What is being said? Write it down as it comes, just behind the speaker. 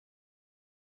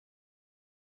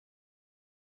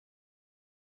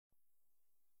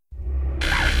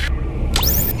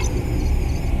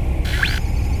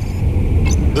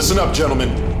Listen up,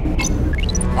 gentlemen.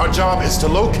 Our job is to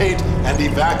locate and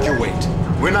evacuate.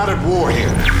 We're not at war here.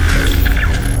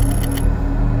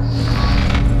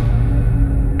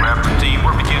 Raptor team,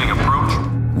 we're beginning approach.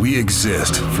 We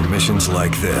exist for missions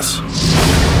like this.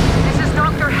 This is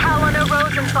Dr. Helena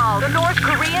Rosenthal. The North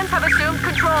Koreans have assumed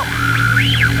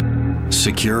control.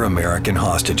 Secure American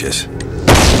hostages.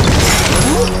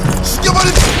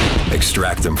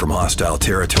 Extract them from hostile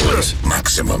territories.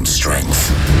 Maximum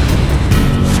strength.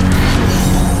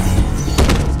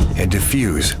 And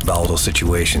defuse volatile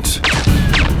situations.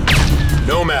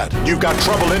 Nomad, you've got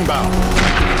trouble inbound.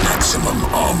 Maximum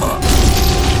armor.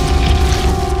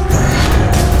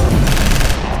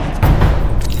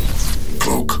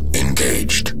 Cloak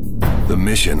engaged. The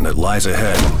mission that lies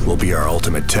ahead will be our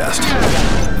ultimate test.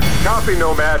 Copy,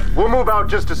 Nomad. We'll move out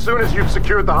just as soon as you've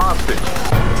secured the hostage.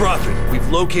 Prophet, we've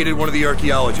located one of the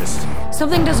archaeologists.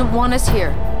 Something doesn't want us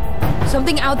here.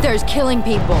 Something out there is killing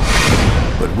people.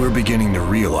 But we're beginning to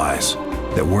realize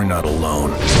that we're not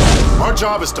alone. Our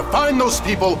job is to find those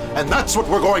people, and that's what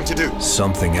we're going to do.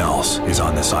 Something else is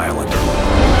on this island.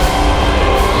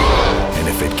 And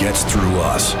if it gets through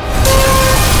us,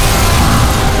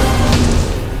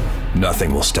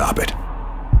 nothing will stop it.